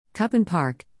Cubbon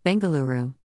Park,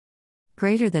 Bengaluru.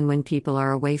 Greater than when people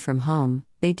are away from home,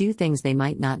 they do things they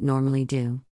might not normally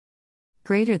do.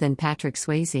 Greater than Patrick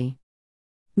Swayze.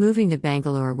 Moving to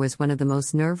Bangalore was one of the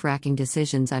most nerve-wracking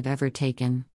decisions I've ever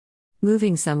taken.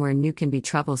 Moving somewhere new can be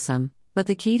troublesome, but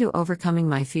the key to overcoming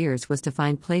my fears was to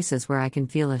find places where I can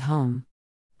feel at home.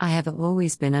 I have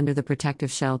always been under the protective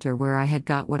shelter where I had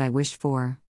got what I wished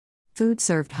for. Food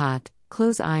served hot,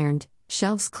 clothes ironed,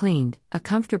 shelves cleaned, a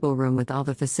comfortable room with all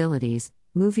the facilities,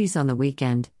 movies on the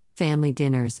weekend, family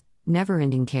dinners,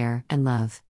 never-ending care and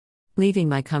love. Leaving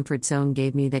my comfort zone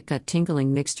gave me that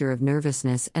gut-tingling mixture of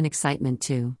nervousness and excitement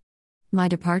too. My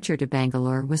departure to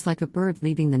Bangalore was like a bird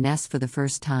leaving the nest for the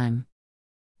first time.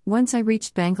 Once I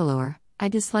reached Bangalore, I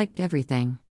disliked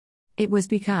everything. It was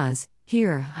because,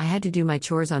 here, I had to do my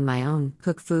chores on my own,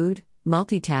 cook food,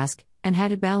 multitask, and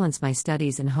had to balance my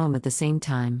studies and home at the same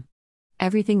time.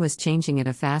 Everything was changing at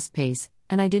a fast pace,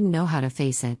 and I didn't know how to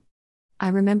face it. I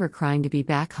remember crying to be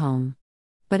back home.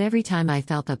 But every time I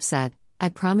felt upset, I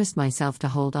promised myself to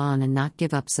hold on and not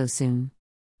give up so soon.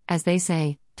 As they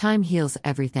say, time heals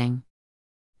everything.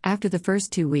 After the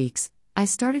first 2 weeks, I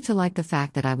started to like the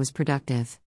fact that I was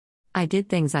productive. I did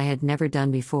things I had never done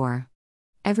before.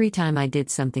 Every time I did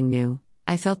something new,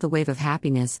 I felt the wave of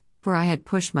happiness, for I had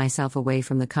pushed myself away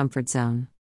from the comfort zone.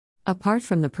 Apart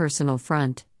from the personal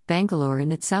front, Bangalore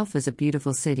in itself is a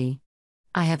beautiful city.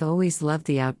 I have always loved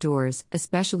the outdoors,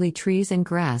 especially trees and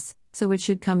grass, so it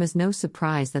should come as no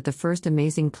surprise that the first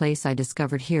amazing place I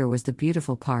discovered here was the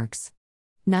beautiful parks.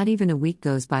 Not even a week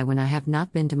goes by when I have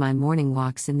not been to my morning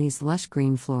walks in these lush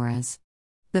green floras.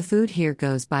 The food here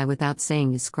goes by without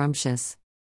saying is scrumptious.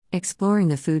 Exploring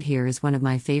the food here is one of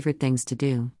my favorite things to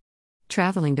do.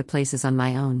 Traveling to places on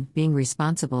my own, being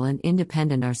responsible and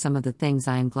independent are some of the things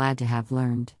I am glad to have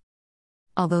learned.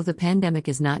 Although the pandemic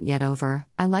is not yet over,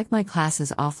 I like my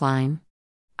classes offline.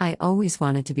 I always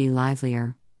wanted to be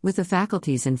livelier, with the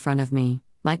faculties in front of me,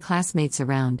 my classmates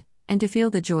around, and to feel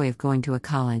the joy of going to a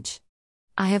college.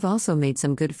 I have also made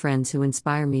some good friends who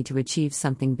inspire me to achieve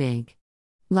something big.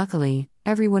 Luckily,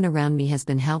 everyone around me has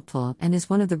been helpful and is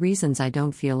one of the reasons I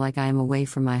don't feel like I am away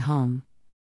from my home.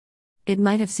 It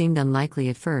might have seemed unlikely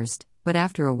at first, but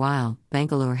after a while,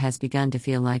 Bangalore has begun to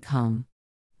feel like home.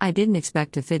 I didn't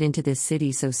expect to fit into this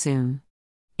city so soon.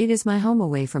 It is my home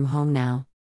away from home now.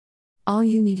 All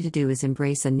you need to do is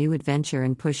embrace a new adventure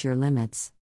and push your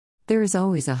limits. There is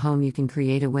always a home you can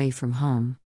create away from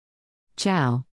home. Ciao.